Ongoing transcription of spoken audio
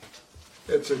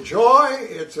It's a joy,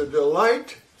 it's a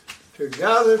delight to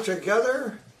gather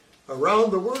together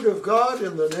around the Word of God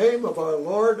in the name of our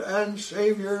Lord and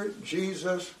Savior,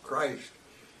 Jesus Christ.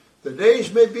 The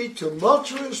days may be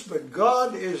tumultuous, but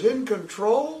God is in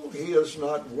control. He is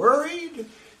not worried.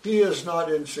 He is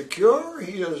not insecure.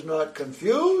 He is not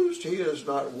confused. He is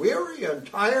not weary and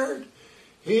tired.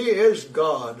 He is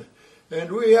God.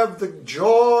 And we have the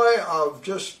joy of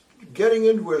just getting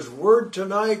into His Word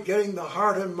tonight, getting the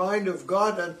heart and mind of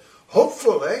God, and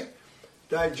hopefully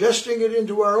digesting it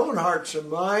into our own hearts and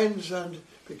minds and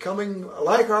becoming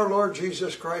like our Lord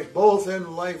Jesus Christ, both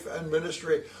in life and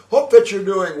ministry. Hope that you're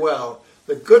doing well.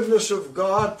 The goodness of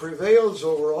God prevails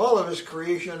over all of His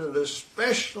creation, and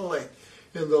especially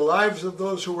in the lives of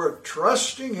those who are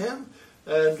trusting Him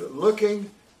and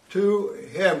looking to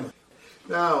Him.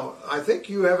 Now, I think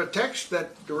you have a text that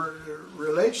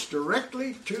relates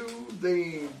directly to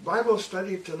the Bible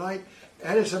study tonight,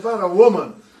 and it's about a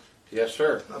woman. Yes,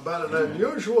 sir. About an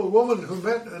unusual woman who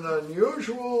met an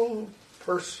unusual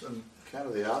person. Kind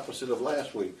of the opposite of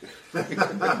last week.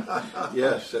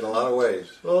 Yes, in a lot of ways.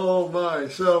 Oh my.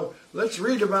 So let's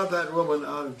read about that woman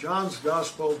out of John's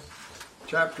Gospel,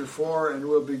 chapter 4, and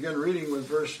we'll begin reading with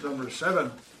verse number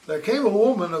 7. There came a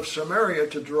woman of Samaria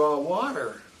to draw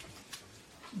water.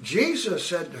 Jesus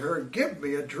said to her, "Give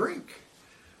me a drink."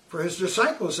 For his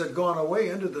disciples had gone away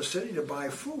into the city to buy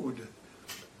food.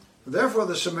 Therefore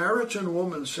the Samaritan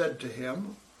woman said to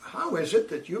him, "How is it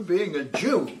that you, being a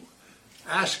Jew,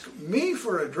 ask me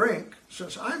for a drink,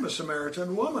 since I'm a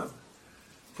Samaritan woman?"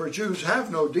 For Jews have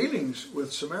no dealings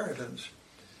with Samaritans.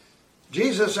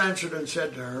 Jesus answered and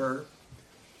said to her,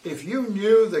 "If you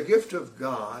knew the gift of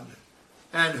God,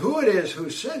 and who it is who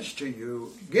says to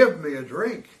you, 'Give me a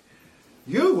drink,'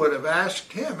 you would have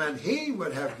asked him, and he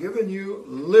would have given you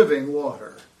living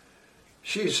water."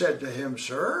 She said to him,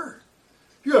 "Sir,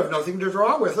 you have nothing to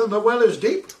draw with, and the well is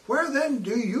deep. Where then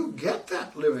do you get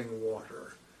that living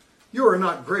water? You are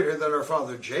not greater than our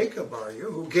father Jacob, are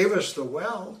you, who gave us the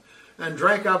well, and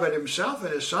drank of it himself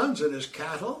and his sons and his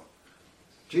cattle?"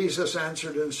 Jesus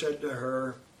answered and said to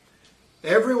her,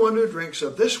 "Everyone who drinks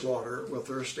of this water will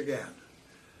thirst again.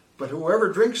 But whoever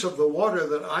drinks of the water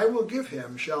that I will give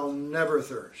him shall never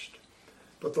thirst.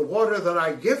 But the water that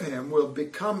I give him will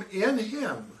become in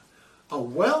him a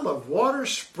well of water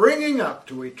springing up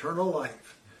to eternal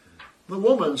life." The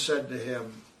woman said to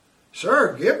him,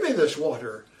 "Sir, give me this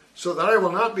water, so that I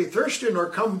will not be thirsty nor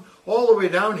come all the way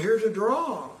down here to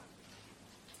draw."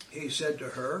 He said to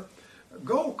her,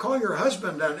 "Go, call your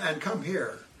husband and come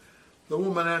here." The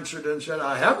woman answered and said,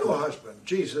 "I have no husband."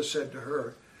 Jesus said to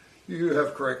her, "You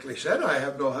have correctly said, 'I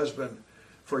have no husband,'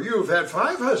 for you have had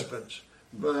 5 husbands,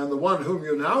 and the one whom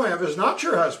you now have is not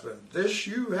your husband. This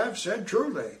you have said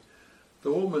truly."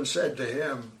 The woman said to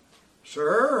him,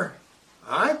 "Sir,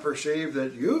 I perceive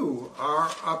that you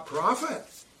are a prophet.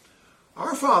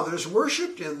 Our fathers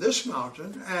worshipped in this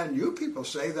mountain, and you people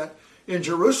say that in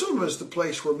Jerusalem is the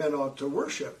place where men ought to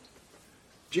worship."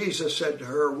 Jesus said to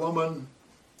her, "Woman,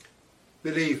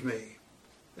 believe me,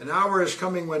 an hour is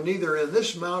coming when neither in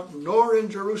this mountain nor in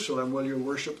Jerusalem will you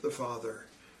worship the Father.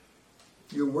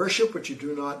 You worship what you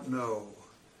do not know.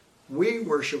 We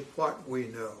worship what we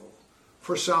know,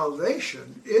 for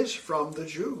salvation is from the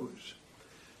Jews.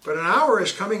 But an hour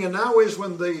is coming, and now is,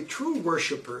 when the true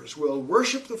worshipers will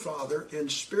worship the Father in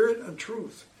spirit and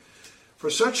truth.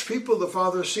 For such people the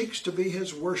Father seeks to be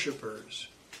his worshipers.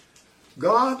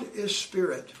 God is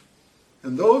spirit,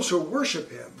 and those who worship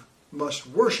him must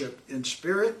worship in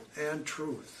spirit and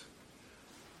truth."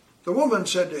 The woman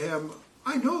said to him,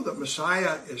 "I know that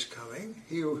Messiah is coming,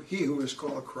 he who is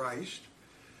called Christ.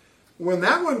 When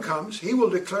that one comes, he will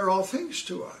declare all things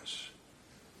to us."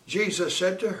 Jesus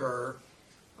said to her,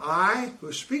 "I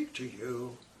who speak to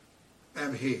you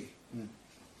am he."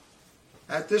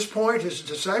 At this point his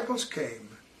disciples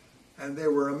came, and they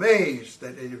were amazed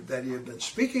that he had been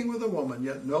speaking with a woman,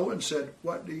 yet no one said,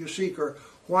 "What do you seek?" or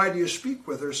 "Why do you speak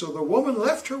with her?" So the woman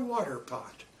left her water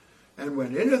pot and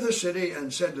went into the city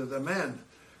and said to the men,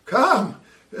 "Come,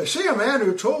 see a man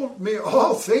who told me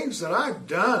all things that I've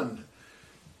done.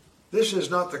 This is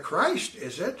not the Christ,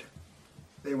 is it?"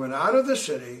 They went out of the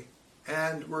city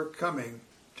and were coming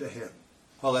to him.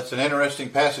 Well, that's an interesting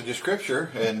passage of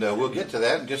Scripture, and we'll get to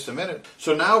that in just a minute.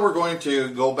 So now we're going to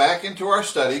go back into our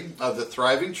study of the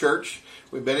Thriving Church.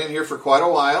 We've been in here for quite a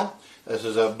while, This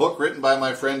is a book written by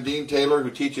my friend Dean Taylor,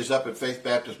 who teaches up at Faith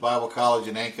Baptist Bible College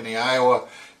in Ankeny, Iowa,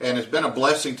 and it's been a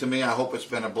blessing to me. I hope it's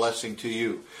been a blessing to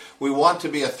you. We want to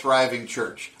be a thriving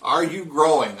church. Are you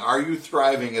growing? Are you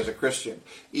thriving as a Christian?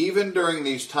 Even during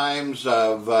these times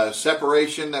of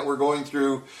separation that we're going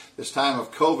through, this time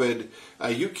of COVID,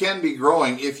 you can be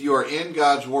growing if you are in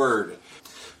God's Word.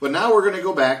 But now we're going to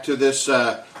go back to this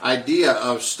idea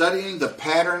of studying the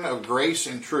pattern of grace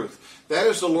and truth. That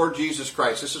is the Lord Jesus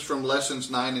Christ. This is from lessons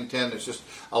 9 and 10. There's just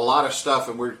a lot of stuff,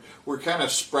 and we're kind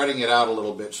of spreading it out a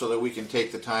little bit so that we can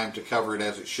take the time to cover it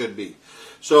as it should be.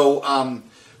 So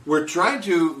we're trying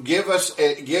to give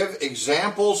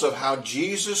examples of how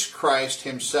Jesus Christ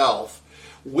himself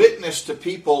witnessed to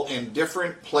people in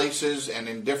different places and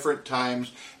in different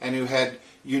times, and who had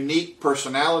unique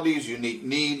personalities, unique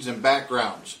needs, and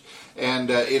backgrounds. And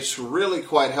it's really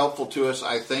quite helpful to us,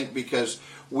 I think, because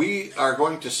we are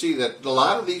going to see that a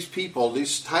lot of these people,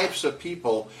 these types of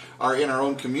people, are in our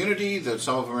own community, that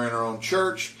some of them are in our own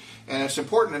church, and it's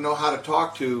important to know how to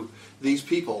talk to these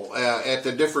people at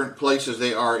the different places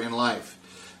they are in life.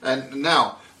 And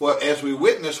now, as we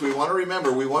witness, we want to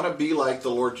remember, we want to be like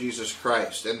the Lord Jesus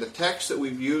Christ. And the text that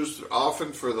we've used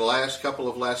often for the last couple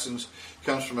of lessons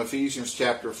comes from Ephesians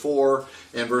chapter 4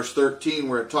 and verse 13,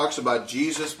 where it talks about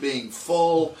Jesus being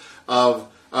full of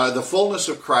the fullness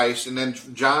of Christ. And then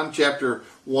John chapter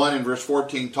 1 and verse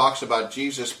 14 talks about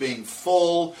Jesus being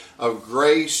full of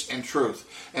grace and truth.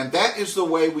 And that is the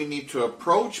way we need to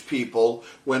approach people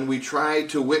when we try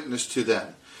to witness to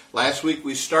them. Last week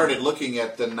we started looking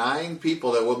at the 9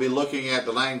 people that we'll be looking at,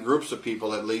 the 9 groups of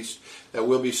people at least, that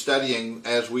we'll be studying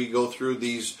as we go through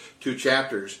these 2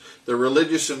 chapters. The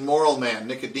religious and moral man,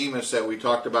 Nicodemus, that we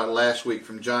talked about last week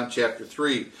from John chapter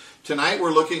 3. Tonight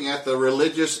we're looking at the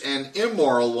religious and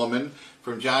immoral woman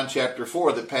from John chapter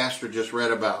 4 that Pastor just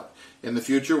read about. In the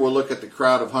future we'll look at the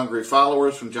crowd of hungry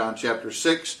followers from John chapter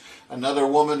 6, another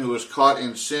woman who was caught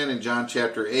in sin in John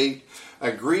chapter 8,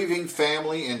 a grieving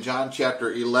family in John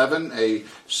chapter 11,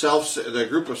 the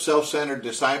group of self-centered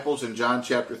disciples in John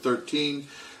chapter 13,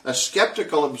 a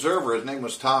skeptical observer, his name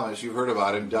was Thomas, you've heard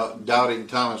about him, Doubting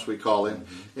Thomas we call him,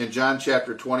 in John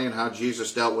chapter 20 and how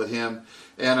Jesus dealt with him,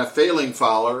 and a failing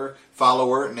follower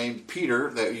named Peter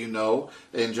that you know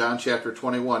in John chapter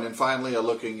 21, and finally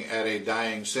looking at a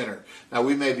dying sinner. Now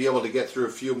we may be able to get through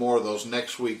a few more of those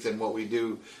next week than what we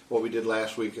did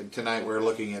last week, and tonight we're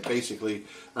looking at basically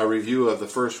a review of the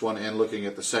first one and looking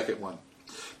at the second one.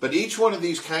 But each one of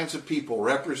these kinds of people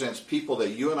represents people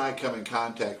that you and I come in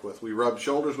contact with. We rub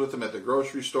shoulders with them at the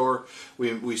grocery store.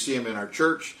 We see them in our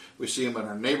church. We see them in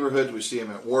our neighborhoods. We see them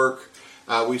at work.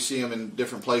 We see them in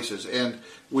different places. And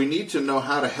we need to know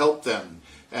how to help them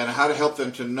and how to help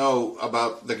them to know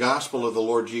about the gospel of the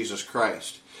Lord Jesus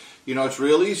Christ. You know, it's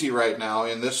real easy right now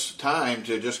in this time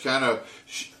to just kind of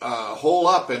hole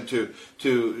up and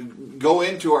to go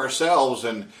into ourselves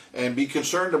and be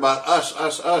concerned about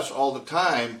us all the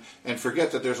time and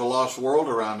forget that there's a lost world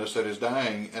around us that is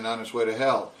dying and on its way to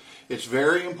hell. It's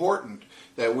very important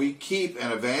that we keep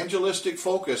an evangelistic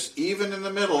focus even in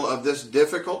the middle of this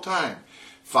difficult time.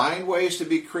 Find ways to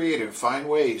be creative. Find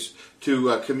ways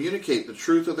to communicate the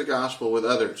truth of the gospel with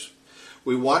others.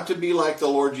 We want to be like the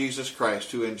Lord Jesus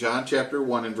Christ, who in John chapter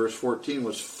 1 and verse 14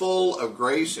 was full of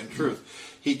grace and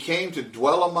truth. He came to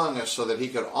dwell among us so that he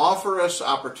could offer us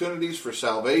opportunities for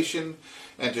salvation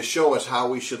and to show us how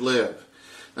we should live.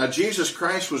 Now, Jesus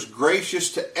Christ was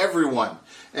gracious to everyone,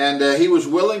 and he was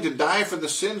willing to die for the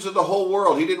sins of the whole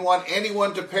world. He didn't want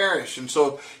anyone to perish, and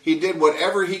so he did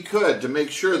whatever he could to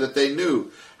make sure that they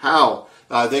knew how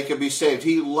they could be saved.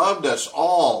 He loved us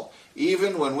all,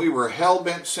 even when we were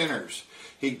hell-bent sinners.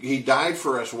 He died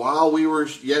for us while we were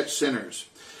yet sinners.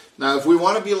 Now, if we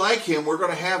want to be like him, we're going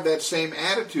to have that same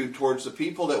attitude towards the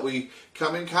people that we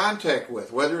come in contact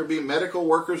with, whether it be medical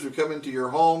workers who come into your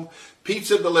home,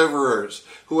 pizza deliverers,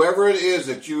 whoever it is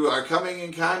that you are coming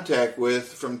in contact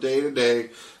with from day to day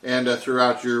and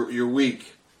throughout your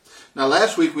week. Now,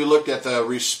 last week we looked at the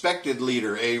respected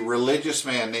leader, a religious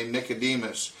man named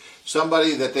Nicodemus,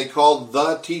 somebody that they called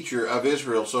the teacher of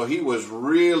Israel. So he was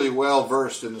really well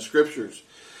versed in the scriptures.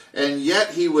 And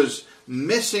yet he was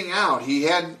missing out. He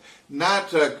had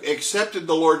not accepted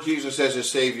the Lord Jesus as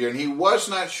his Savior, and he was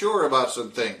not sure about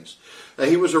some things.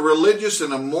 He was a religious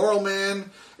and a moral man,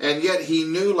 and yet he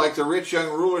knew, like the rich young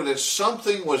ruler, that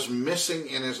something was missing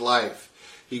in his life.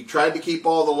 He tried to keep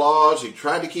all the laws, he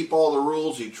tried to keep all the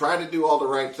rules, he tried to do all the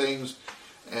right things,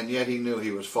 and yet he knew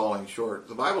he was falling short.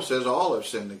 The Bible says all have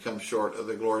sinned and come short of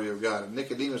the glory of God. And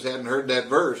Nicodemus hadn't heard that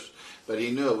verse, but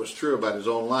he knew it was true about his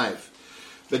own life.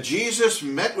 But Jesus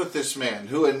met with this man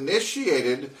who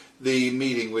initiated the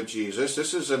meeting with Jesus.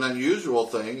 This is an unusual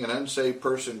thing, an unsaved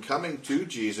person coming to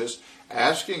Jesus,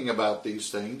 asking about these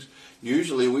things.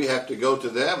 Usually we have to go to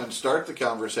them and start the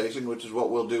conversation, which is what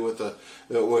we'll do with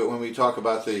when we talk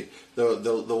about the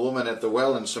woman at the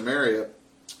well in Samaria.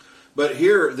 But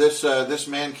here, this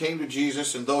man came to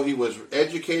Jesus, and though he was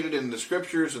educated in the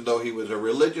Scriptures, and though he was a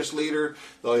religious leader,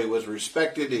 though he was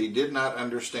respected, he did not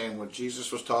understand what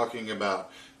Jesus was talking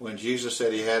about when Jesus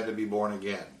said he had to be born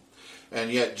again.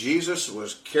 And yet Jesus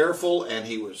was careful, and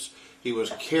he was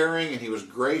caring, and he was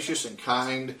gracious and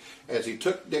kind as he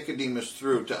took Nicodemus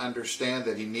through to understand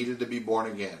that he needed to be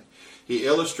born again. He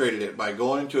illustrated it by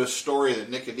going to a story that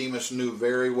Nicodemus knew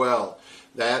very well,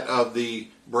 that of the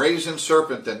brazen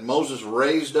serpent that Moses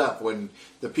raised up when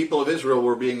the people of Israel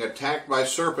were being attacked by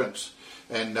serpents.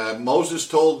 And Moses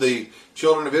told the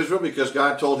children of Israel, because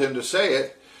God told him to say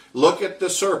it, look at the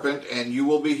serpent and you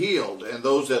will be healed. And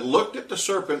those that looked at the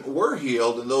serpent were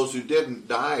healed, and those who didn't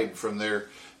died from their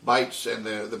bites and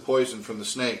the poison from the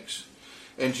snakes.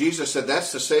 And Jesus said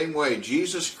that's the same way.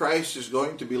 Jesus Christ is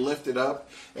going to be lifted up,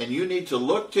 and you need to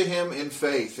look to him in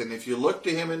faith. And if you look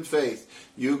to him in faith,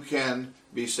 you can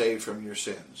be saved from your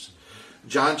sins.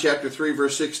 John chapter 3,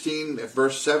 verse 16,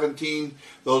 verse 17,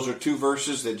 those are two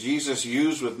verses that Jesus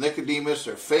used with Nicodemus.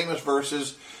 They're famous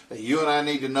verses that you and I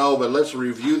need to know, but let's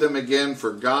review them again.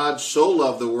 For God so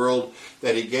loved the world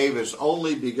that he gave his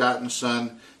only begotten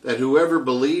Son, that whoever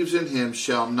believes in him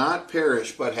shall not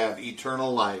perish but have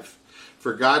eternal life.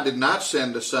 For God did not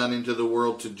send the Son into the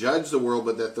world to judge the world,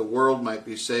 but that the world might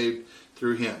be saved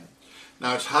through him.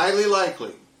 Now it's highly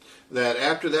likely that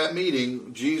after that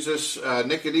meeting,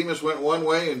 Nicodemus went one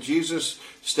way and Jesus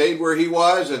stayed where he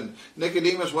was, and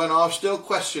Nicodemus went off still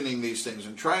questioning these things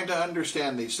and trying to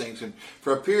understand these things. And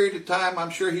for a period of time,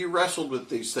 I'm sure he wrestled with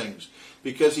these things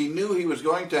because he knew he was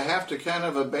going to have to kind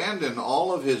of abandon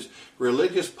all of his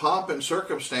religious pomp and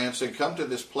circumstance and come to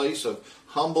this place of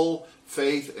humble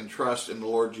faith and trust in the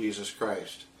Lord Jesus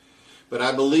Christ. But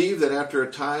I believe that after a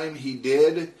time he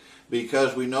did,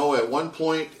 because we know at one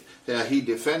point he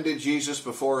defended Jesus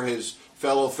before his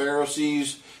fellow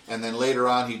Pharisees, and then later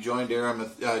on he joined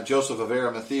Joseph of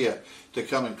Arimathea to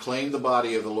come and claim the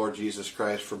body of the Lord Jesus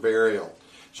Christ for burial.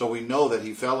 So we know that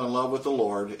he fell in love with the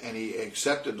Lord, and he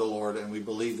accepted the Lord, and we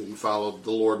believe that he followed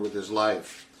the Lord with his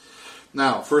life.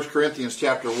 Now, 1 Corinthians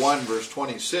chapter 1, verse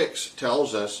 26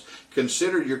 tells us,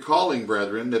 consider your calling,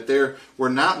 brethren, that there were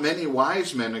not many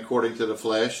wise men according to the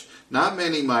flesh, not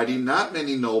many mighty, not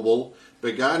many noble,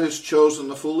 but God has chosen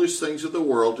the foolish things of the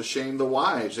world to shame the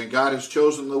wise, and God has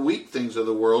chosen the weak things of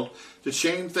the world to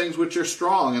shame things which are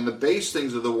strong, and the base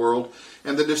things of the world,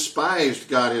 and the despised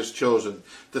God has chosen,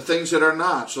 the things that are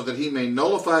not, so that he may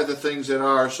nullify the things that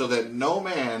are, so that no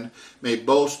man may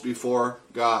boast before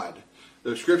God.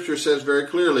 The Scripture says very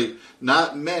clearly,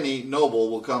 not many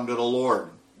noble will come to the Lord,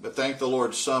 but thank the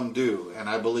Lord some do, and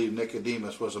I believe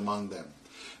Nicodemus was among them.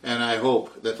 And I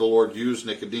hope that the Lord used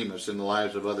Nicodemus in the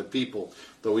lives of other people,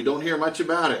 though we don't hear much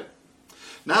about it.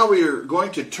 Now we are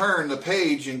going to turn the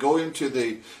page and go into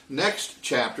the next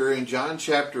chapter in John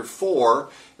chapter 4.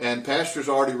 And Pastor's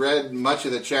already read much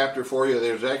of the chapter for you.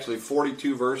 There's actually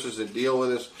 42 verses that deal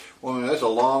with this woman. That's a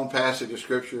long passage of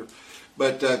Scripture.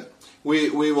 But we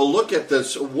will look at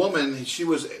this woman.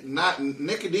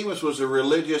 Nicodemus was a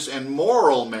religious and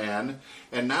moral man,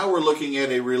 and now we're looking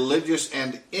at a religious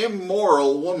and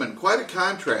immoral woman. Quite a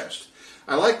contrast.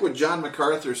 I like what John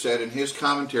MacArthur said in his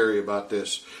commentary about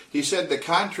this. He said the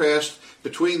contrast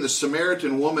between the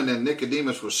Samaritan woman and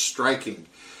Nicodemus was striking.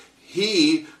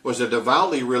 He was a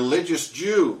devoutly religious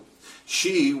Jew.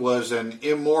 She was an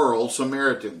immoral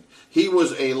Samaritan. He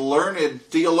was a learned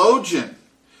theologian.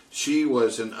 She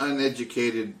was an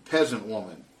uneducated peasant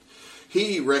woman.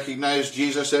 He recognized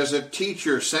Jesus as a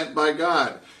teacher sent by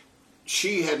God.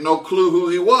 She had no clue who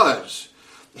he was.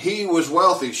 He was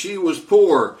wealthy. She was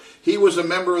poor. He was a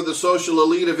member of the social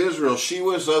elite of Israel. She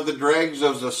was of the dregs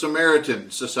of the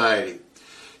Samaritan society.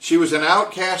 She was an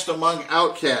outcast among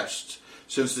outcasts,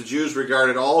 since the Jews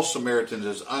regarded all Samaritans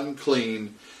as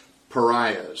unclean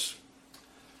pariahs.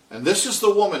 And this is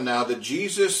the woman now that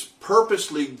Jesus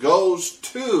purposely goes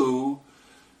to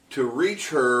reach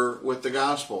her with the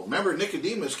gospel. Remember,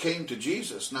 Nicodemus came to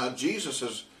Jesus. Now Jesus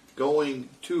is going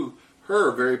to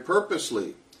her very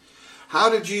purposely. How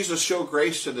did Jesus show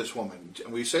grace to this woman?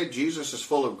 We say Jesus is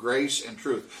full of grace and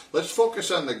truth. Let's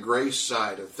focus on the grace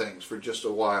side of things for just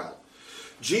a while.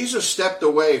 Jesus stepped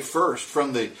away first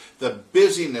from the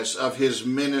busyness of his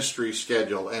ministry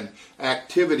schedule and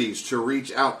activities to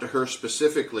reach out to her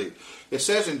specifically. It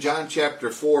says in John chapter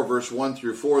 4, verse 1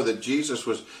 through 4, that Jesus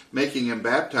was making and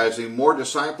baptizing more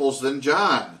disciples than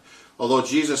John, although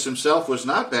Jesus himself was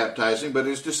not baptizing, but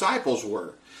his disciples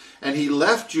were. And he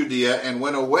left Judea and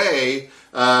went away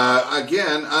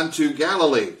again unto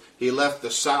Galilee. He left the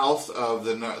south of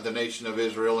the nation of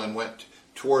Israel and went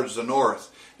towards the north.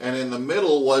 And in the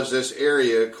middle was this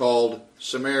area called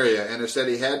Samaria. And it said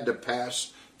he had to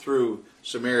pass through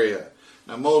Samaria.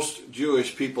 Now, most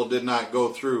Jewish people did not go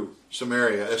through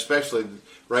Samaria, especially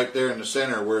right there in the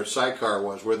center where Sychar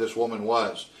was, where this woman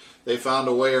was. They found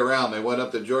a way around. They went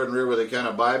up the Jordan River. They kind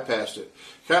of bypassed it.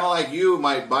 Kind of like you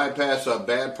might bypass a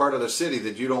bad part of the city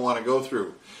that you don't want to go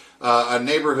through. A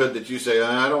neighborhood that you say,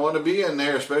 I don't want to be in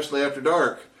there, especially after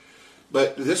dark.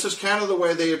 But this is kind of the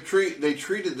way they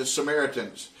treated the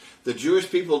Samaritans. The Jewish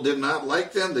people did not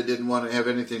like them. They didn't want to have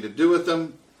anything to do with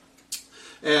them.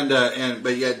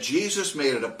 But yet Jesus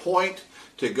made it a point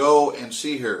to go and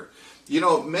see her. You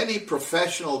know, many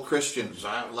professional Christians,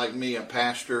 like me, a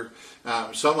pastor,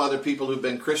 some other people who've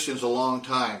been Christians a long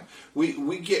time,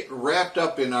 we get wrapped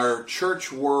up in our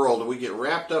church world. We get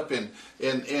wrapped up in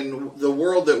the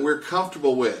world that we're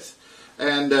comfortable with.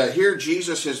 And here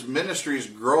Jesus, his ministry is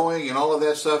growing and all of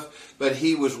that stuff, but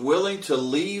he was willing to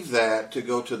leave that to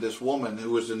go to this woman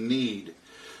who was in need.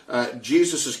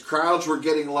 Jesus' crowds were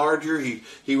getting larger.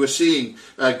 He was seeing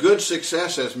good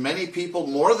success as many people,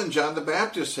 more than John the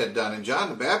Baptist had done. And John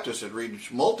the Baptist had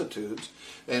reached multitudes,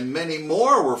 and many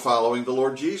more were following the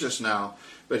Lord Jesus now.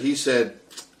 But he said,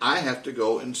 I have to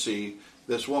go and see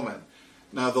this woman.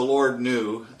 Now the Lord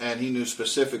knew, and he knew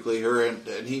specifically her, and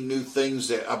he knew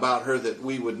things about her that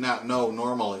we would not know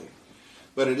normally.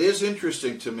 But it is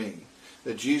interesting to me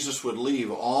that Jesus would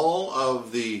leave all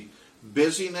of the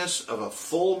busyness of a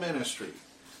full ministry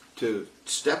to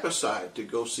step aside to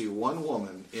go see one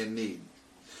woman in need.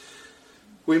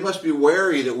 We must be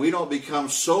wary that we don't become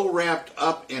so wrapped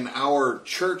up in our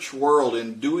church world,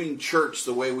 in doing church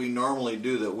the way we normally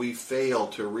do, that we fail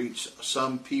to reach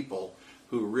some people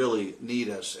who really need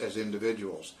us as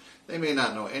individuals. They may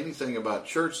not know anything about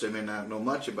church. They may not know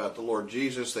much about the Lord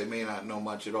Jesus. They may not know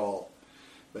much at all.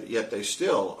 But yet they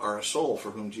still are a soul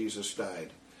for whom Jesus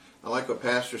died. I like what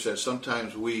Pastor says.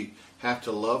 Sometimes we have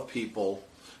to love people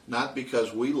not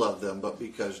because we love them, but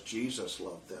because Jesus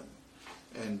loved them.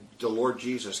 And the Lord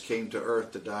Jesus came to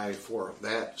earth to die for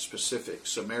that specific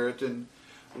Samaritan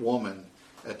woman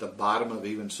at the bottom of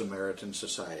even Samaritan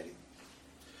society.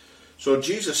 So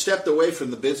Jesus stepped away from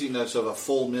the busyness of a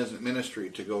full ministry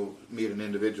to go meet an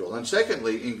individual. And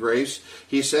secondly, in grace,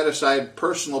 he set aside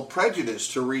personal prejudice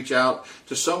to reach out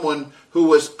to someone who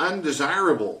was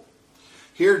undesirable.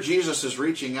 Here Jesus is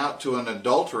reaching out to an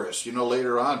adulteress. You know,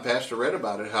 later on, Pastor read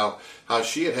about it, how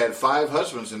she had 5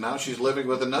 husbands, and now she's living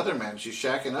with another man. She's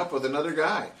shacking up with another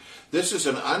guy. This is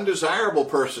an undesirable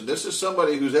person. This is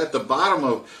somebody who's at the bottom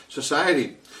of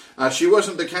society. She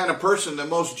wasn't the kind of person that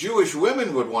most Jewish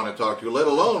women would want to talk to, let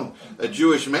alone a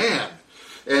Jewish man.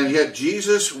 And yet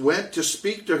Jesus went to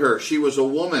speak to her. She was a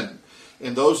woman.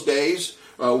 In those days,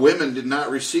 women did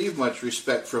not receive much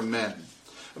respect from men.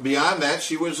 Beyond that,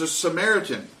 she was a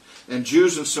Samaritan. And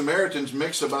Jews and Samaritans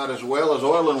mix about as well as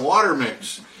oil and water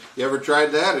mix. You ever tried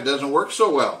that? It doesn't work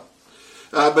so well.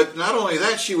 But not only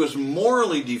that, she was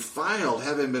morally defiled,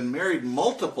 having been married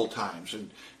multiple times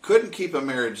and couldn't keep a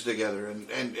marriage together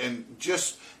and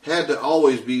just had to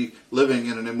always be living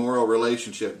in an immoral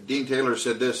relationship. Dean Taylor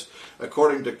said this,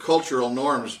 according to cultural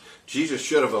norms, Jesus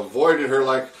should have avoided her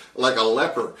like a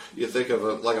leper. You think of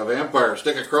like a vampire,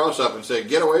 stick a cross up and say,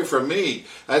 get away from me.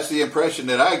 That's the impression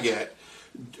that I get.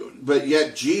 But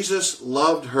yet Jesus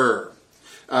loved her.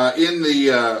 In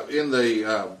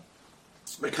the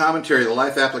commentary, the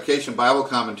Life Application Bible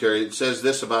Commentary, it says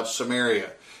this about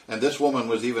Samaria. And this woman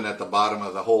was even at the bottom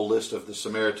of the whole list of the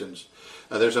Samaritans.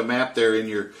 There's a map there in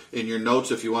your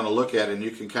notes if you want to look at it, and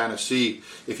you can kind of see.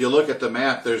 If you look at the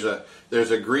map, there's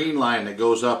a green line that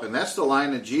goes up, and that's the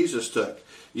line that Jesus took.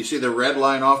 You see the red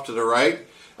line off to the right?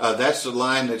 That's the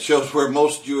line that shows where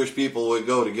most Jewish people would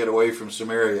go to get away from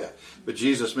Samaria. But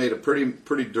Jesus made a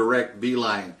pretty direct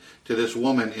beeline to this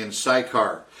woman in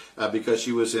Sychar because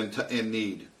she was in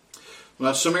need.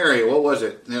 Now, Samaria, what was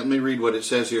it? Now, let me read what it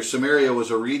says here. Samaria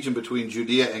was a region between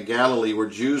Judea and Galilee where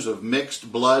Jews of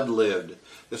mixed blood lived.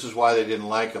 This is why they didn't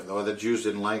like them, or the Jews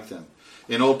didn't like them.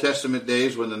 In Old Testament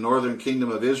days, when the northern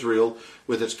kingdom of Israel,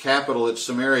 with its capital at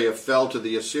Samaria, fell to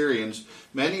the Assyrians,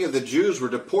 many of the Jews were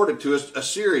deported to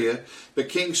Assyria, but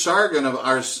King Sargon of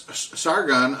Assyria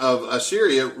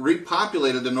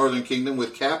repopulated the northern kingdom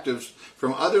with captives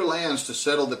from other lands to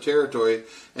settle the territory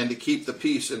and to keep the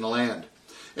peace in the land.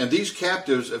 And these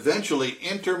captives eventually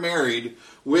intermarried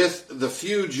with the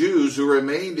few Jews who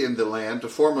remained in the land to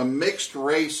form a mixed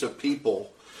race of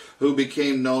people who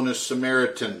became known as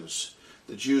Samaritans.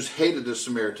 The Jews hated the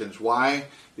Samaritans. Why?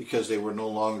 Because they were no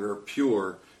longer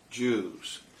pure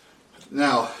Jews.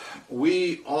 Now,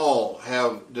 we all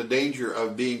have the danger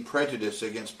of being prejudiced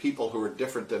against people who are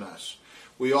different than us.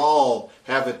 We all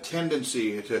have a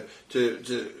tendency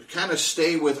to kind of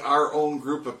stay with our own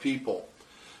group of people.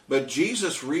 But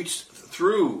Jesus reached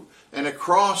through and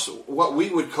across what we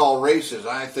would call races.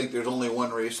 I think there's only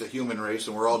one race, the human race,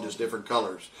 and we're all just different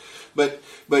colors.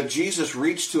 But Jesus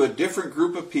reached to a different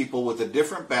group of people with a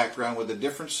different background, with a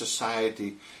different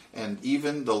society, and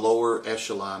even the lower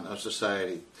echelon of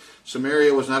society.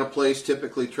 Samaria was not a place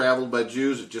typically traveled by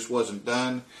Jews. It just wasn't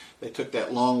done. They took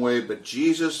that long way, but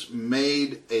Jesus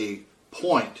made a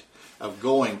point of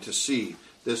going to see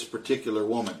this particular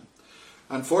woman.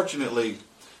 Unfortunately,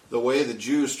 the way the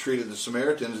Jews treated the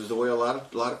Samaritans is the way a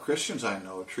lot of Christians I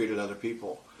know have treated other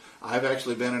people. I've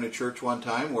actually been in a church one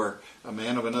time where a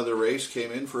man of another race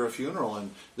came in for a funeral, and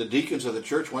the deacons of the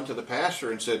church went to the pastor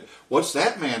and said, "What's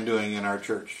that man doing in our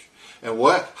church? And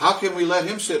how can we let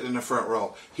him sit in the front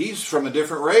row? He's from a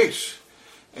different race."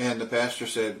 And the pastor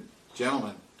said,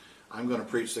 "Gentlemen, I'm going to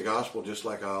preach the gospel just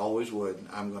like I always would.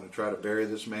 I'm going to try to bury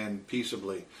this man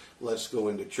peaceably. Let's go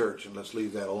into church and let's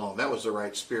leave that alone." That was the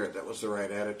right spirit. That was the right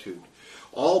attitude.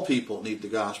 All people need the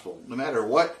gospel, no matter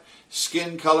what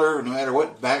skin color, no matter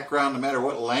what background, no matter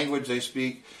what language they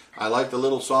speak. I like the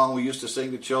little song we used to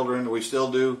sing to children, we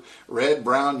still do. Red,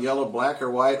 brown, yellow, black, or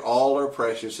white, all are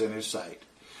precious in His sight.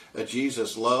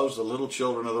 Jesus loves the little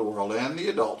children of the world, and the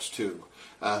adults too,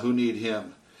 who need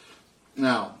Him.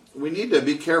 Now, we need to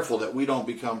be careful that we don't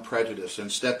become prejudiced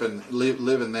and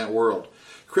live in that world.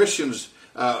 Christians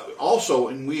also,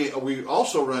 and we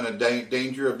also run a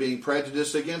danger of being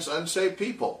prejudiced against unsaved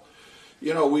people.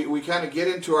 You know, we kind of get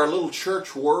into our little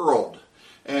church world,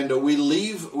 and we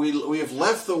have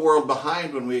left the world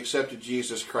behind when we accepted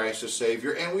Jesus Christ as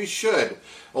Savior, and we should.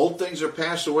 Old things are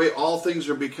passed away, all things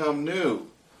are become new.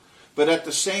 But at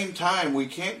the same time, we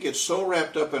can't get so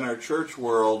wrapped up in our church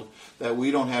world that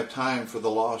we don't have time for the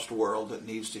lost world that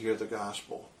needs to hear the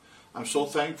gospel. I'm so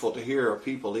thankful to hear of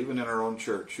people, even in our own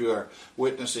church, who are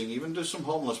witnessing, even to some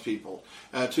homeless people,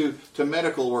 to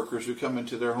medical workers who come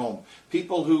into their home,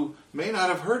 people who may not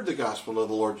have heard the gospel of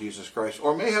the Lord Jesus Christ,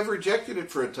 or may have rejected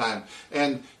it for a time,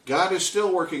 and God is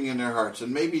still working in their hearts,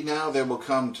 and maybe now they will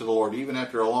come to the Lord, even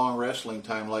after a long wrestling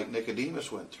time like Nicodemus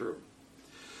went through.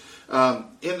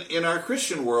 In our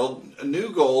Christian world, new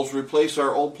goals replace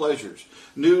our old pleasures.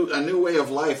 A new way of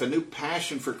life, a new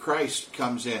passion for Christ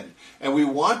comes in. And we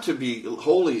want to be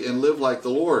holy and live like the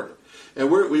Lord. And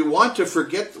we want to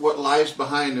forget what lies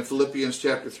behind in Philippians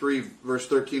chapter 3, verse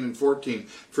 13 and 14.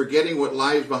 Forgetting what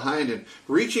lies behind and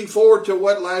reaching forward to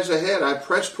what lies ahead. I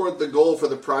press toward the goal for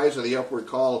the prize of the upward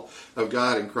call of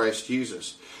God in Christ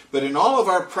Jesus. But in all of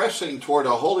our pressing toward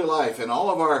a holy life and all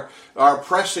of our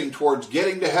pressing towards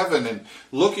getting to heaven and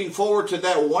looking forward to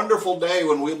that wonderful day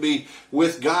when we'll be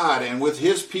with God and with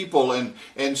His people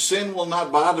and sin will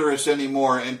not bother us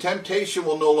anymore and temptation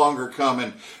will no longer come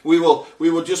and we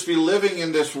will just be living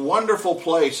in this wonderful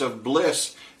place of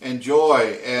bliss and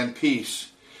joy and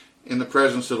peace in the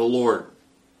presence of the Lord.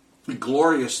 A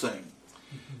glorious thing.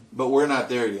 But we're not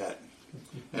there yet.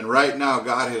 And right now,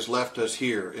 God has left us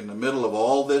here in the middle of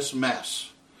all this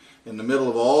mess, in the middle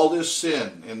of all this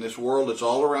sin in this world that's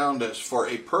all around us for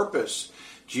a purpose.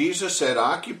 Jesus said,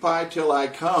 "Occupy till I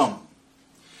come."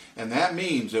 And that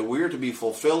means that we're to be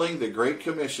fulfilling the Great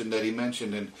Commission that He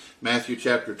mentioned in Matthew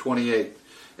chapter 28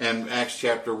 and Acts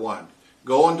chapter 1.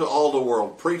 Go into all the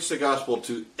world, preach the gospel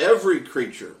to every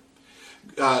creature,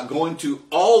 going to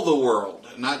all the world,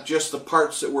 not just the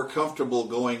parts that we're comfortable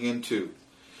going into.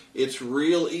 It's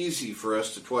real easy for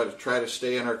us to try to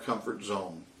stay in our comfort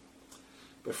zone.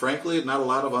 But frankly, not a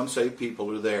lot of unsaved people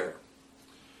are there.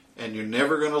 And you're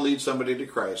never going to lead somebody to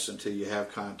Christ until you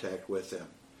have contact with them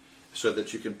so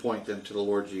that you can point them to the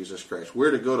Lord Jesus Christ.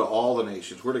 We're to go to all the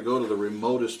nations. We're to go to the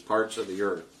remotest parts of the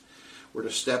earth. We're to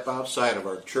step outside of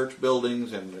our church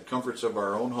buildings and the comforts of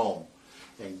our own home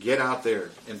and get out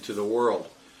there into the world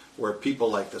where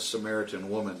people like the Samaritan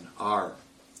woman are.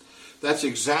 That's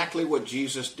exactly what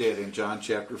Jesus did in John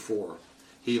chapter 4.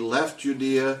 He left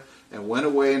Judea and went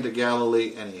away into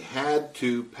Galilee, and he had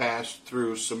to pass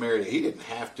through Samaria. He didn't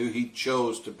have to. He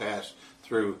chose to pass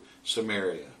through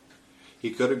Samaria.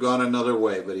 He could have gone another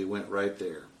way, but he went right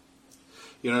there.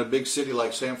 You know, a big city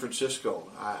like San Francisco,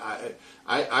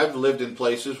 I've lived in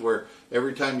places where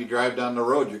every time you drive down the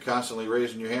road, you're constantly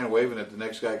raising your hand, waving at the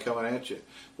next guy coming at you.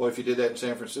 Boy, if you did that in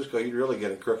San Francisco, you'd really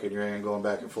get a crook in your hand going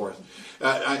back and forth.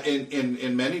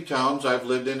 In many towns I've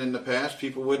lived in the past,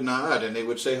 people would nod and they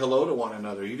would say hello to one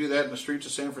another. You do that in the streets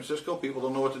of San Francisco, people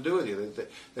don't know what to do with you.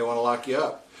 They want to lock you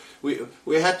up.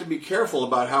 We have to be careful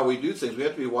about how we do things. We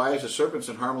have to be wise as serpents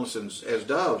and harmless as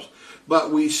doves.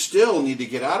 But we still need to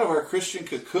get out of our Christian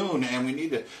cocoon, and we need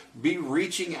to be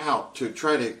reaching out to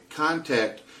try to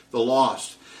contact the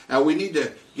lost. Now, we need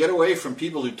to get away from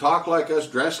people who talk like us,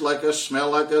 dress like us, smell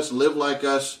like us, live like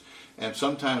us, and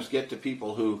sometimes get to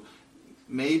people who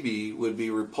maybe would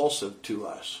be repulsive to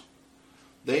us.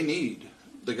 They need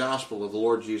the gospel of the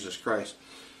Lord Jesus Christ.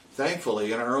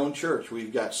 Thankfully, in our own church,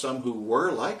 we've got some who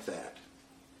were like that,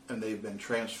 and they've been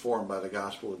transformed by the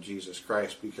gospel of Jesus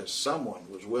Christ because someone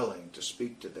was willing to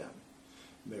speak to them.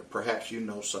 Perhaps you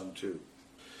know some too.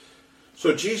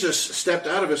 So Jesus stepped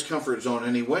out of his comfort zone,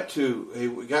 and he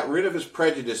got rid of his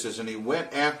prejudices, and he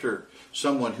went after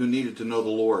someone who needed to know the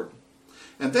Lord.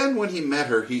 And then when he met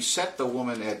her, he set the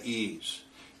woman at ease.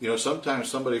 You know, sometimes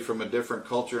somebody from a different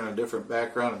culture and a different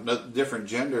background, a different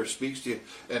gender speaks to you,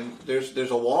 and there's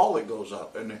a wall that goes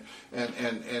up, and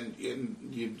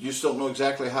you just don't know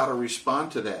exactly how to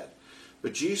respond to that.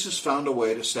 But Jesus found a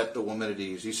way to set the woman at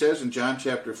ease. He says in John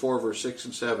chapter 4, verse 6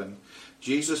 and 7,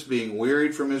 Jesus, being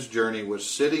wearied from his journey, was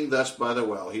sitting thus by the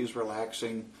well. He's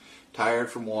relaxing, tired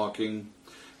from walking.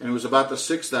 And it was about the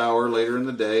 6th hour later in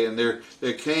the day, and there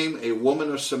came a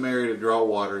woman of Samaria to draw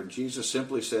water. And Jesus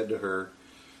simply said to her,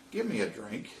 "Give me a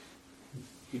drink."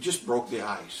 He just broke the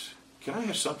ice. Can I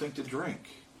have something to drink?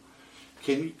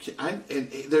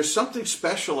 There's something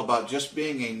special about just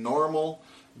being a normal,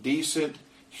 decent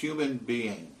human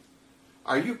being.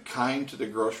 Are you kind to the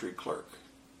grocery clerk?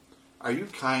 Are you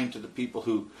kind to the people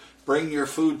who bring your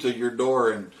food to your door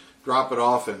and drop it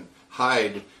off and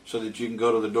hide so that you can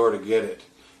go to the door to get it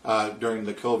during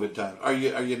the COVID time? Are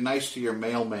you nice to your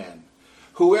mailman?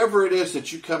 Whoever it is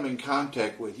that you come in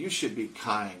contact with, you should be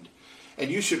kind. And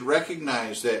you should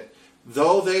recognize that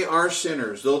though they are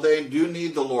sinners, though they do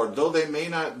need the Lord, though they may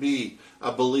not be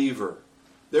a believer,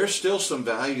 there's still some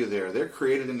value there. They're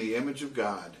created in the image of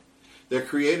God. They're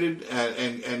created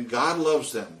and God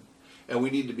loves them. And we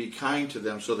need to be kind to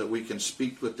them so that we can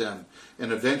speak with them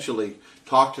and eventually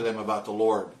talk to them about the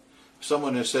Lord.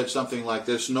 Someone has said something like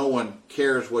this: no one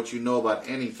cares what you know about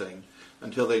anything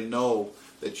until they know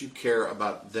that you care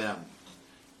about them.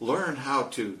 Learn how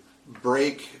to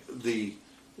break the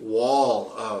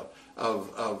wall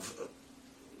of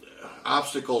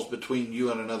obstacles between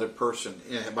you and another person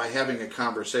by having a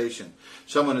conversation.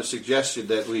 Someone has suggested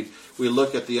that we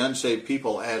look at the unsaved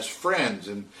people as friends,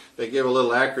 and they give a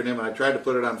little acronym, and I tried to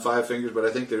put it on 5 fingers, but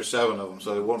I think there's 7 of them,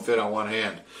 so it won't fit on one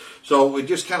hand. So we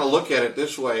just kind of look at it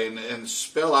this way and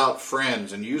spell out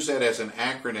friends and use that as an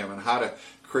acronym and how to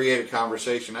create a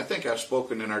conversation. I think I've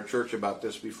spoken in our church about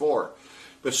this before.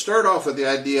 But start off with the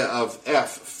idea of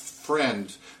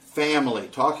friends, family,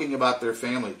 talking about their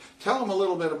family. Tell them a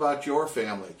little bit about your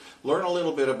family. Learn a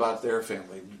little bit about their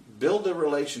family. Build a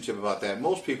relationship about that.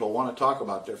 Most people want to talk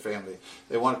about their family.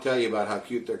 They want to tell you about how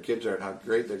cute their kids are and how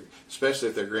great they're, especially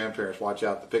if they're grandparents. Watch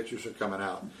out, the pictures are coming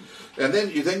out. And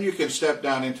then you can step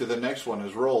down into the next one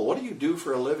as role. What do you do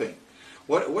for a living?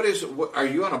 What are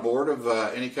you on a board of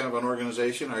any kind of an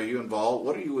organization? Are you involved?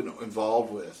 What are you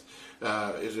involved with?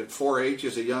 Is it 4-H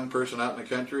as a young person out in the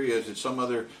country? Is it some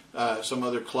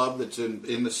other club that's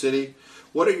in the city?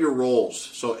 What are your roles?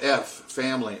 So F,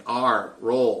 family. R,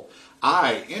 role.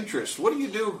 I, interest. What do you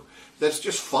do that's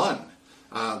just fun?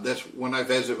 That's when I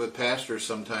visit with pastors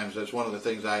sometimes. That's one of the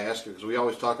things I ask because we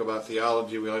always talk about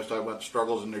theology. We always talk about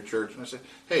struggles in their church. And I say,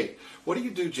 hey, what do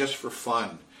you do just for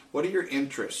fun? What are your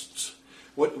interests?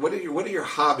 What are your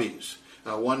hobbies?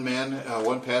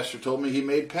 One pastor told me he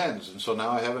made pens, and so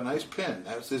now I have a nice pen.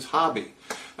 That's his hobby.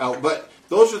 But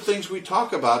those are things we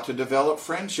talk about to develop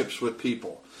friendships with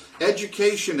people.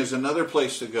 Education is another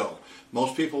place to go.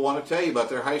 Most people want to tell you about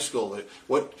their high school.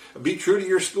 Be true to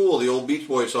your school. The old Beach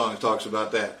Boys song talks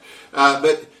about that.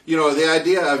 But the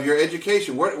idea of your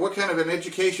education. What kind of an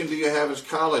education do you have as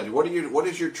college? What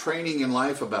is your training in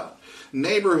life about?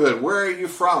 Neighborhood. Where are you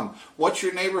from? What's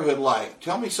your neighborhood like?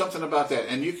 Tell me something about that.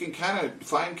 And you can kind of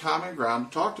find common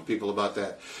ground to talk to people about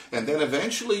that. And then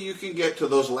eventually you can get to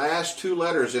those last 2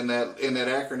 letters in that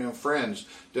acronym FRIENDS,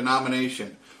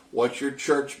 denomination. What's your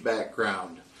church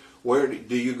background? Where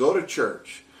do you go to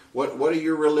church? What are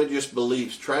your religious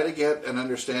beliefs? Try to get an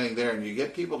understanding there, and you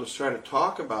get people to try to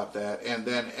talk about that. And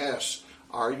then S,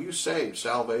 are you saved?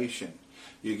 Salvation.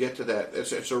 You get to that.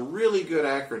 It's a really good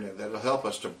acronym that will help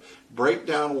us to break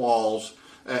down walls,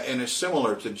 and it's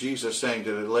similar to Jesus saying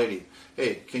to the lady,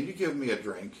 hey, can you give me a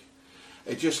drink?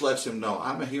 It just lets him know,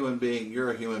 I'm a human being,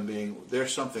 you're a human being.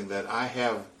 There's something that I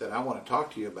have that I want to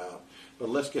talk to you about, but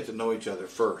let's get to know each other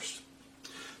first.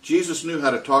 Jesus knew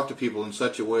how to talk to people in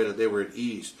such a way that they were at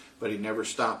ease, but he never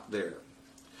stopped there.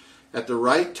 At the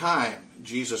right time,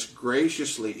 Jesus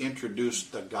graciously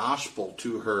introduced the gospel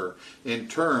to her in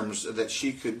terms that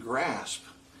she could grasp.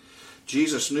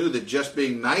 Jesus knew that just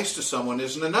being nice to someone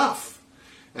isn't enough.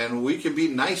 And we can be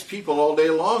nice people all day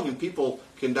long, and people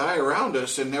can die around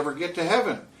us and never get to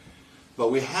heaven.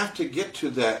 But we have to get to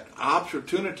that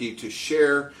opportunity to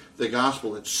share the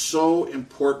gospel. It's so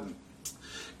important.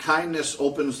 Kindness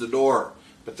opens the door,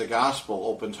 but the gospel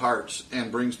opens hearts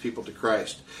and brings people to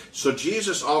Christ. So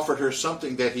Jesus offered her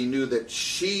something that he knew that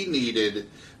she needed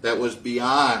that was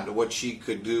beyond what she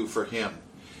could do for him.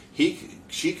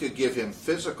 She could give him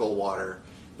physical water,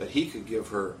 but he could give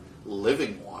her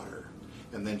living water.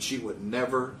 And then she would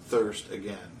never thirst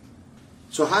again.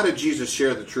 So how did Jesus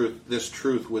share this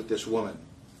truth with this woman?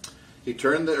 He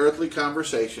turned the earthly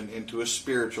conversation into a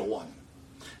spiritual one.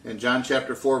 In John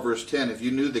chapter 4, verse 10, if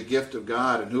you knew the gift of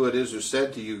God and who it is who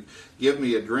said to you, give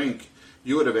me a drink,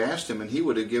 you would have asked him and he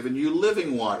would have given you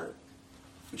living water.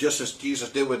 Just as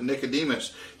Jesus did with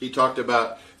Nicodemus, he talked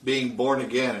about being born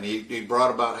again, and he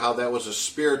brought about how that was a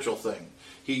spiritual thing.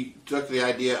 He took the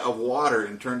idea of water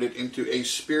and turned it into a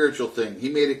spiritual thing. He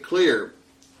made it clear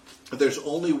that there's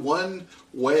only one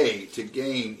way to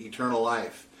gain eternal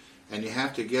life, and you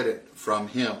have to get it from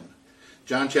him.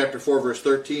 John chapter 4, verse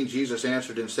 13, Jesus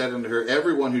answered and said unto her,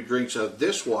 everyone who drinks of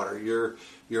this water,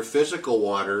 your physical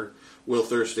water, will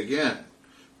thirst again.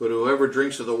 But whoever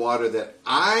drinks of the water that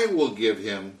I will give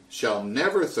him shall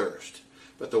never thirst.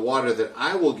 But the water that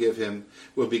I will give him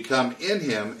will become in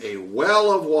him a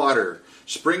well of water,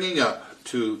 springing up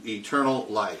to eternal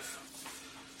life.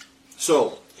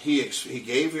 So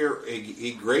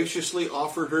he graciously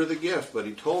offered her the gift, but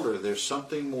he told her there's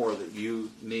something more that you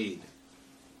need.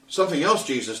 Something else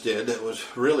Jesus did that was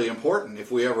really important if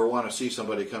we ever want to see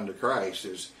somebody come to Christ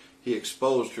is he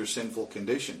exposed her sinful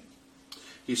condition.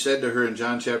 He said to her in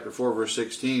John chapter 4, verse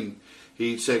 16,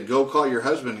 he said, go call your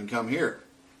husband and come here.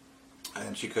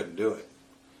 And she couldn't do it.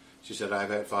 She said, I've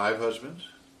had 5 husbands,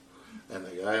 and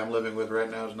the guy I'm living with right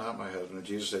now is not my husband. And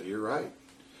Jesus said, you're right.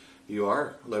 You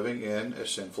are living in a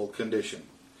sinful condition.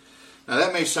 Now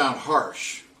that may sound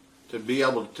harsh, to be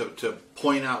able to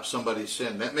point out somebody's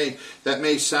sin. That may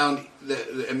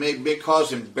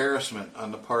cause embarrassment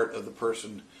on the part of the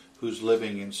person who's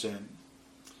living in sin.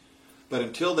 But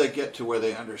until they get to where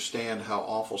they understand how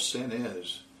awful sin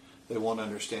is, they won't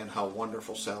understand how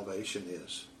wonderful salvation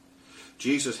is.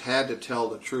 Jesus had to tell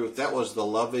the truth. That was the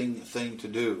loving thing to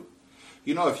do.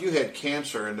 You know, if you had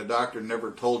cancer and the doctor never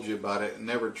told you about it, and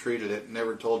never treated it, and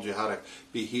never told you how to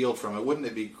be healed from it, wouldn't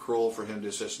it be cruel for him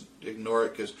to just ignore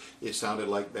it because it sounded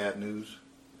like bad news?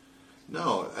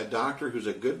 No, a doctor who's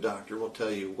a good doctor will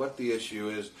tell you what the issue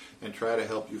is and try to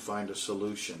help you find a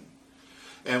solution.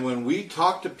 And when we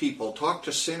talk to people, talk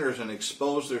to sinners and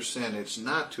expose their sin, it's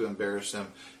not to embarrass them,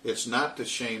 it's not to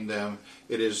shame them,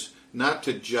 it is not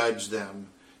to judge them,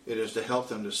 it is to help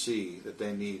them to see that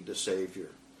they need the Savior.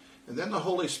 And then the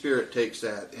Holy Spirit takes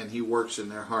that and he works in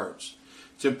their hearts.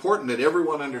 It's important that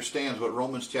everyone understands what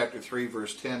Romans chapter 3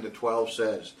 verse 10 to 12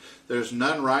 says. There's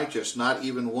none righteous, not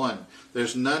even one.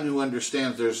 There's none who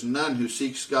understands. There's none who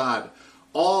seeks God.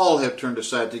 All have turned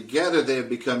aside. Together they have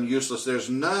become useless. There's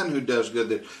none who does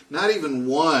good. Not even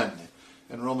one.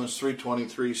 And Romans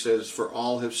 3:23 says, for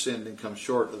all have sinned and come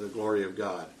short of the glory of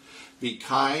God. Be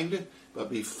kind, but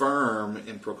be firm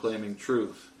in proclaiming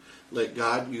truth. Let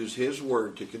God use his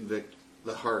word to convict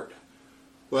the heart.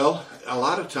 Well, a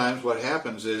lot of times what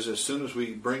happens is as soon as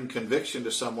we bring conviction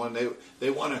to someone, they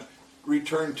want to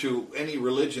return to any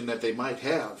religion that they might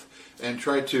have and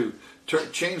try to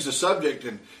change the subject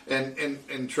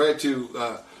and try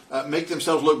to make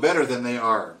themselves look better than they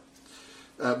are.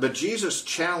 But Jesus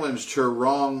challenged her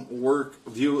wrong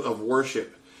view of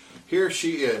worship. Here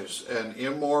she is, an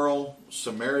immoral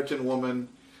Samaritan woman,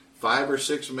 5 or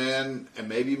 6 men and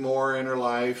maybe more in her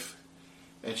life,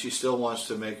 and she still wants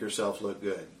to make herself look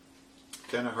good.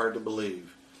 Kind of hard to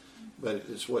believe, but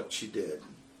it's what she did.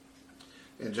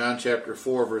 In John chapter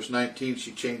 4, verse 19,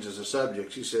 she changes the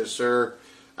subject. She says, sir,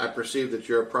 I perceive that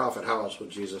you're a prophet. How else would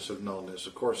Jesus have known this?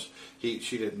 Of course, she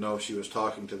didn't know she was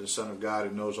talking to the Son of God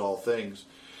who knows all things.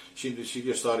 She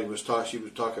just thought she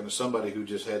was talking to somebody who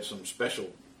just had some special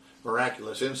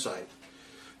miraculous insight.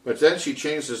 But then she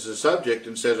changes the subject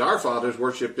and says, our fathers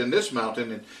worshipped in this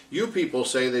mountain, and you people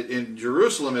say that in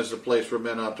Jerusalem is the place where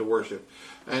men ought to worship.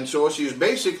 And so she's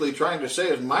basically trying to say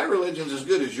is, my religion's as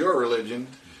good as your religion,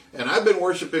 and I've been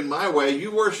worshiping my way, you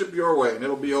worship your way, and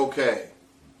it'll be okay.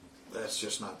 That's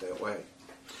just not that way.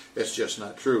 It's just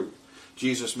not true.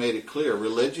 Jesus made it clear,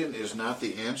 religion is not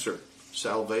the answer.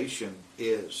 Salvation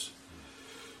is.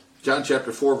 John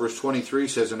chapter 4 verse 23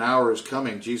 says, an hour is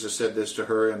coming, Jesus said this to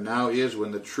her, and now is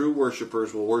when the true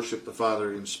worshipers will worship the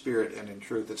Father in spirit and in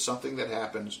truth. It's something that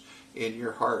happens in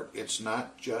your heart. It's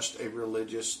not just a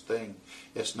religious thing.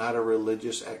 It's not a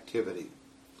religious activity.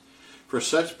 For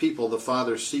such people, the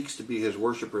Father seeks to be his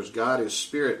worshipers. God is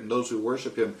spirit, and those who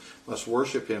worship him must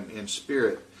worship him in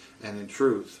spirit and in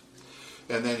truth.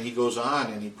 And then he goes on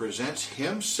and he presents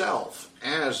himself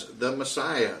as the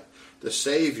Messiah, the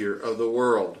Savior of the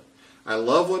world. I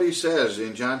love what he says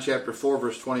in John chapter 4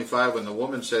 verse 25 when the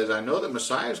woman says, I know that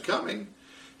Messiah is coming,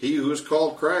 he who is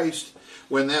called Christ.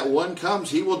 When that one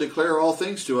comes, he will declare all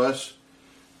things to us.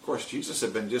 Of course, Jesus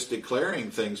had been just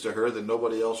declaring things to her that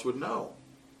nobody else would know.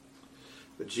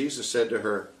 But Jesus said to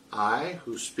her, I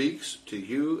who speaks to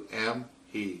you am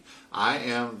he. I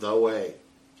am the way.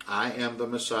 I am the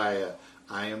Messiah.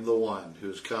 I am the one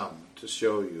who's come to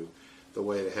show you the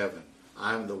way to heaven.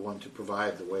 I am the one to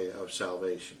provide the way of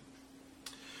salvation.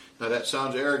 Now that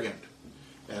sounds arrogant.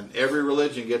 And every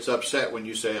religion gets upset when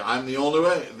you say, I'm the only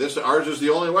way. Ours is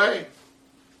the only way.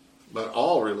 But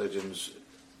all religions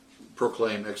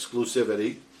proclaim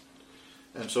exclusivity.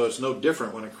 And so it's no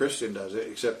different when a Christian does it,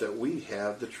 except that we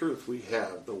have the truth. We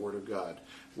have the Word of God.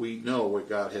 We know what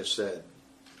God has said.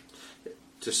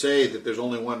 To say that there's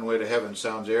only one way to heaven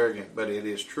sounds arrogant, but it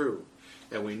is true.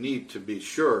 And we need to be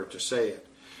sure to say it.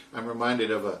 I'm reminded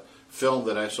of a film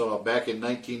that I saw back in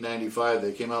 1995.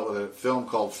 They came out with a film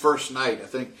called First Night. I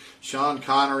think Sean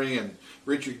Connery and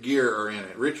Richard Gere are in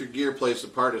it. Richard Gere plays the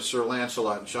part of Sir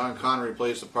Lancelot, and Sean Connery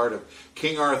plays the part of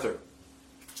King Arthur.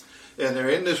 And they're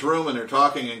in this room and they're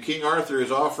talking, and King Arthur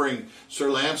is offering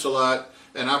Sir Lancelot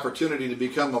an opportunity to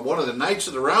become one of the Knights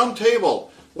of the Round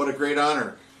Table. What a great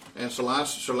honor. And Sir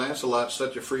Lancelot's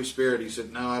such a free spirit. He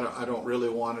said, no, I don't really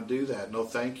want to do that. No,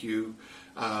 thank you.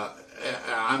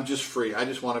 I'm just free. I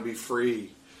just want to be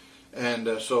free.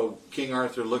 And so King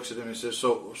Arthur looks at him and says,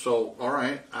 so all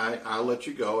right, I'll let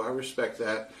you go. I respect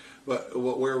that. But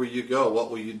where will you go? What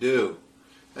will you do?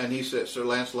 And he said, Sir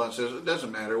Lancelot says, it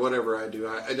doesn't matter. Whatever I do,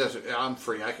 I'm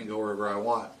free. I can go wherever I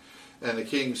want. And the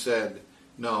king said,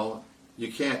 no,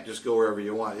 you can't just go wherever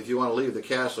you want. If you want to leave the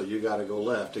castle, you got to go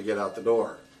left to get out the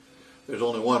door. There's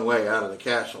only one way out of the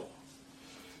castle.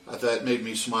 I thought it made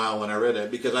me smile when I read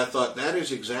it, because I thought that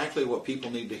is exactly what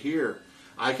people need to hear.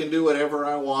 I can do whatever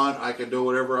I want. I can do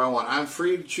whatever I want. I'm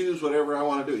free to choose whatever I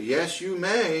want to do. Yes, you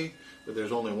may, but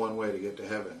there's only one way to get to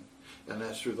heaven, and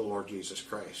that's through the Lord Jesus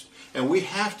Christ. And we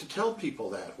have to tell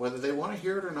people that, whether they want to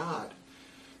hear it or not,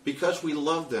 because we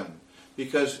love them,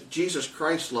 because Jesus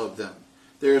Christ loved them.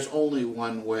 There's only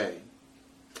one way.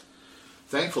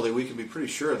 Thankfully, we can be pretty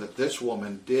sure that this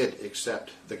woman did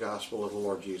accept the gospel of the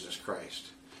Lord Jesus Christ.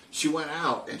 She went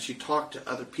out and she talked to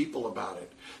other people about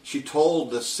it. She told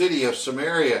the city of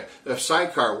Samaria, of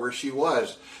Sychar, where she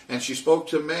was, and she spoke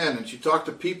to men and she talked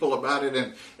to people about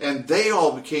it, and they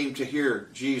all came to hear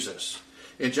Jesus.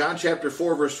 In John chapter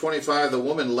 4, verse 25, the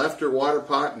woman left her water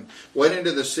pot and went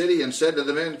into the city and said to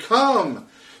the men, come,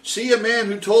 see a man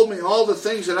who told me all the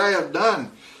things that I have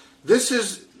done. This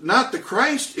is not the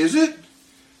Christ, is it?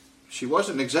 She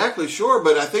wasn't exactly sure,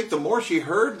 but I think the more she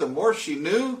heard, the more she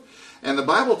knew. And the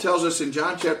Bible tells us in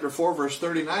John chapter 4, verse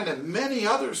 39, that many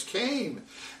others came,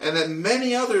 and that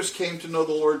many others came to know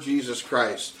the Lord Jesus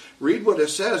Christ. Read what it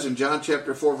says in John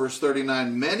chapter 4, verse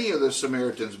 39. Many of the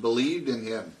Samaritans believed in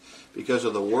him because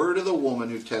of the word of the woman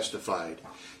who testified.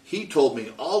 He told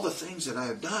me all the things that I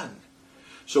have done.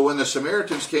 So when the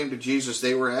Samaritans came to Jesus,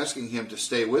 they were asking him to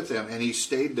stay with them, and he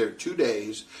stayed there 2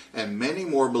 days, and many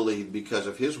more believed because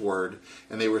of his word.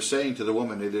 And they were saying to the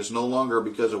woman, it is no longer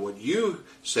because of what you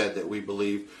said that we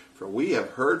believe, for we have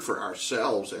heard for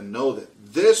ourselves and know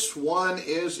that this one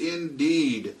is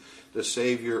indeed the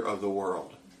Savior of the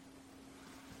world.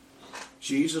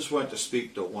 Jesus went to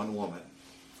speak to one woman,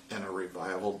 and a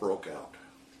revival broke out.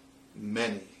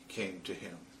 Many came to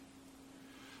him.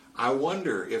 I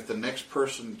wonder if the next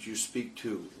person that you speak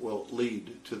to will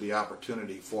lead to the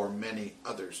opportunity for many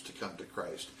others to come to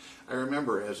Christ. I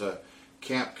remember as a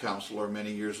camp counselor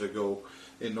many years ago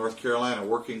in North Carolina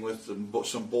working with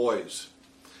some boys.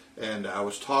 And I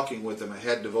was talking with them. I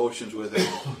had devotions with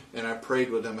them. And I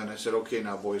prayed with them. And I said, okay,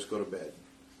 now boys, go to bed.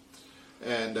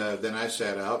 And then I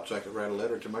sat out so I could write a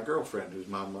letter to my girlfriend, who's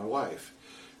my wife.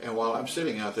 And while I'm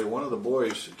sitting out there, one of the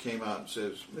boys came out and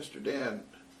says, "Mr. Dan,"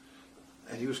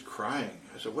 and he was crying.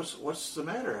 I said, what's the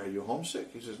matter? Are you homesick?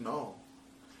 He says, "No,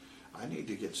 I need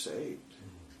to get saved."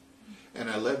 And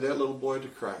I led that little boy to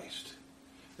Christ.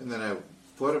 And then I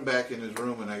put him back in his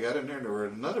room, and I got in there, and there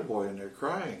was another boy in there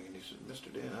crying. And he said,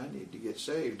 "Mr. Dan, I need to get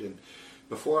saved." And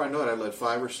before I know it, I led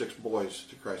 5 or 6 boys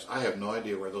to Christ. I have no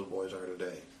idea where those boys are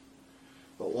today.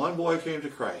 But one boy came to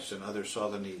Christ, and others saw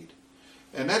the need.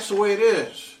 And that's the way it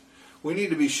is. We need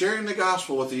to be sharing the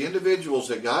gospel with the individuals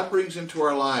that God brings into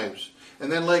our lives,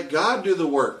 and then let God do the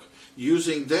work,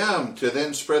 using them to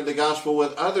then spread the gospel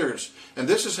with others. And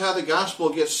this is how the gospel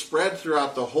gets spread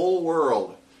throughout the whole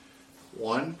world,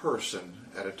 one person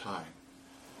at a time.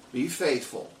 Be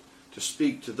faithful to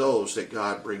speak to those that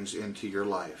God brings into your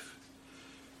life.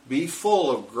 Be full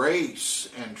of grace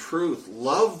and truth.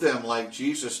 Love them like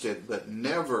Jesus did, but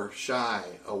never shy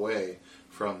away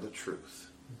from the truth.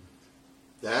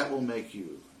 That will make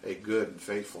you a good and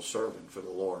faithful servant for the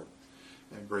Lord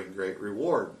and bring great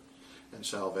reward and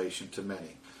salvation to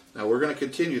many. Now we're going to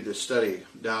continue this study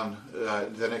down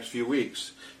the next few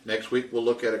weeks. Next week we'll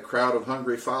look at a crowd of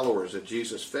hungry followers that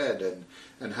Jesus fed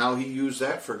and how he used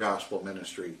that for gospel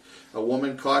ministry. A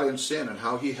woman caught in sin and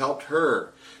how he helped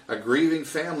her. A grieving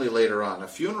family later on. A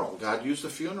funeral. God used the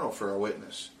funeral for a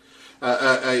witness.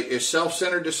 A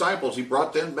self-centered disciples. He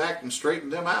brought them back and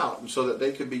straightened them out and so that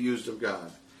they could be used of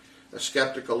God. A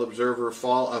skeptical observer,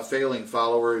 a failing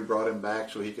follower, he brought him back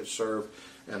so he could serve.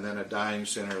 And then a dying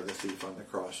sinner, the thief on the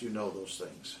cross. You know those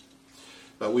things.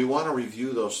 But we want to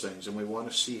review those things, and we want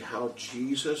to see how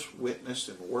Jesus witnessed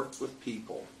and worked with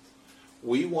people.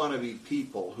 We want to be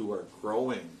people who are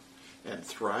growing and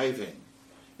thriving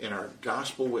in our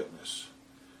gospel witness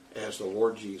as the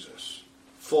Lord Jesus,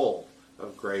 full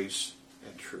of grace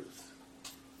and truth.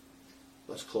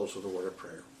 Let's close with a word of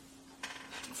prayer.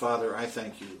 Father, I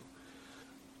thank you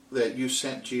that you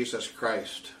sent Jesus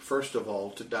Christ, first of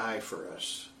all, to die for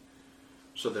us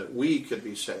so that we could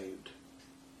be saved.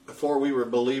 Before we were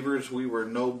believers, we were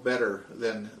no better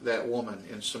than that woman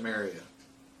in Samaria.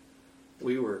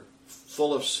 We were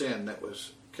full of sin that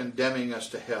was condemning us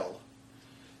to hell.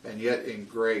 And yet in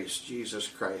grace, Jesus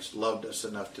Christ loved us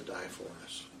enough to die for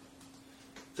us.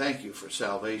 Thank you for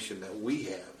salvation that we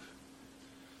have.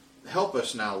 Help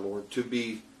us now, Lord, to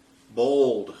be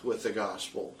bold with the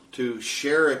gospel, to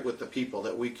share it with the people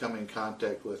that we come in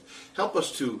contact with. Help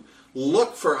us to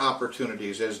look for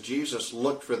opportunities as Jesus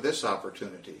looked for this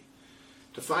opportunity,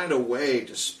 to find a way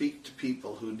to speak to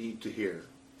people who need to hear.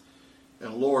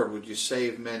 And Lord, would you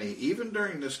save many, even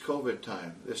during this COVID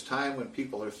time, this time when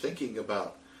people are thinking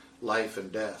about life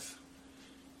and death.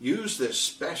 Use this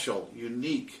special,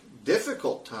 unique,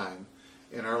 difficult time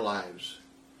in our lives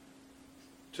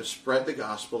to spread the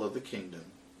gospel of the kingdom.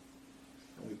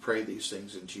 And we pray these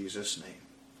things in Jesus' name.